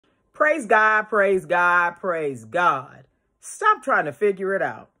Praise God, praise God, praise God. Stop trying to figure it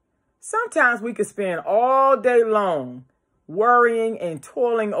out. Sometimes we could spend all day long worrying and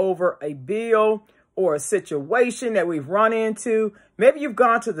toiling over a bill or a situation that we've run into. Maybe you've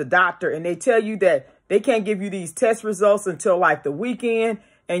gone to the doctor and they tell you that they can't give you these test results until like the weekend,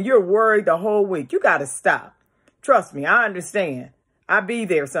 and you're worried the whole week. You got to stop. Trust me, I understand. I be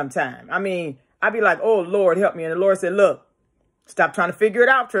there sometime. I mean, I be like, oh, Lord, help me. And the Lord said, look, stop trying to figure it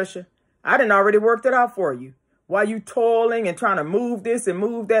out, Trisha. I done already worked it out for you. While you toiling and trying to move this and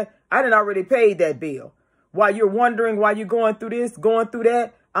move that, I done already paid that bill. While you're wondering why you're going through this, going through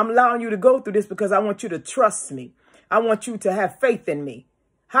that, I'm allowing you to go through this because I want you to trust me. I want you to have faith in me.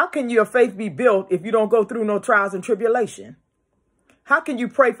 How can your faith be built if you don't go through no trials and tribulation? How can you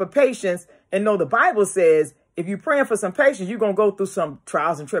pray for patience and know the Bible says if you're praying for some patience, you're going to go through some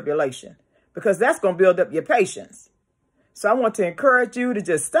trials and tribulation because that's going to build up your patience. So I want to encourage you to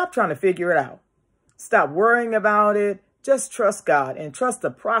just stop trying to figure it out. Stop worrying about it. Just trust God and trust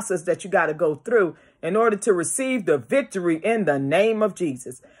the process that you got to go through in order to receive the victory in the name of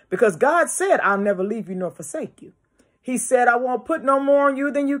Jesus. Because God said, I'll never leave you nor forsake you. He said, I won't put no more on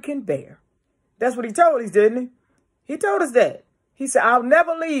you than you can bear. That's what he told us, didn't he? He told us that. He said, I'll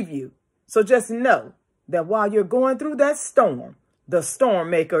never leave you. So just know that while you're going through that storm, the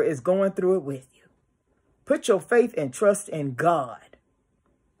storm maker is going through it with you. Put your faith and trust in God.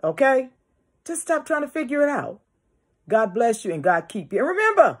 Okay? Just stop trying to figure it out. God bless you and God keep you. And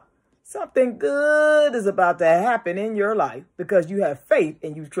remember, something good is about to happen in your life because you have faith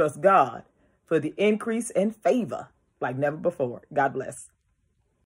and you trust God for the increase in favor like never before. God bless.